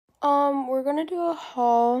We're gonna do a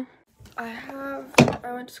haul. I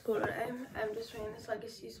went to school today. I'm just wearing this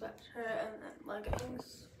Legacy sweatshirt and then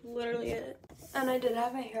leggings. Literally it. And I did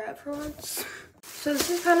have my hair up for once. So this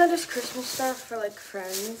is kind of just Christmas stuff for like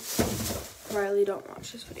friends. Riley, don't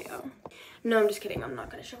watch this video. No, I'm just kidding. I'm not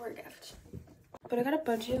gonna show her a gift. But I got a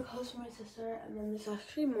bunch of new clothes for my sister, and then there's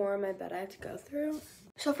actually more on my bed I have to go through.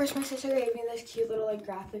 So first, my sister gave me this cute little like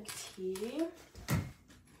graphic tee.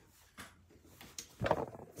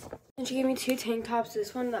 And she gave me 2 tank tops.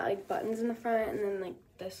 This one that like buttons in the front, and then like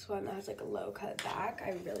this one that has like a low cut back.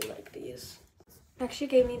 I really like these. Next, she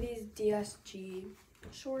gave me these DSG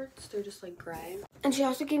shorts. They're just like gray. And she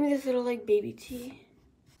also gave me this little like baby tee.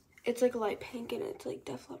 It's like light pink and it's like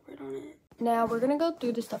Def Leppard on it. Now we're gonna go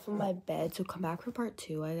through the stuff on my bed, so come back for part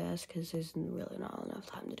 2, I guess, because there's really not enough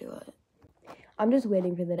time to do it. I'm just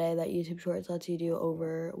waiting for the day that YouTube Shorts lets you do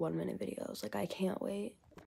over 1-minute videos. Like, I can't wait.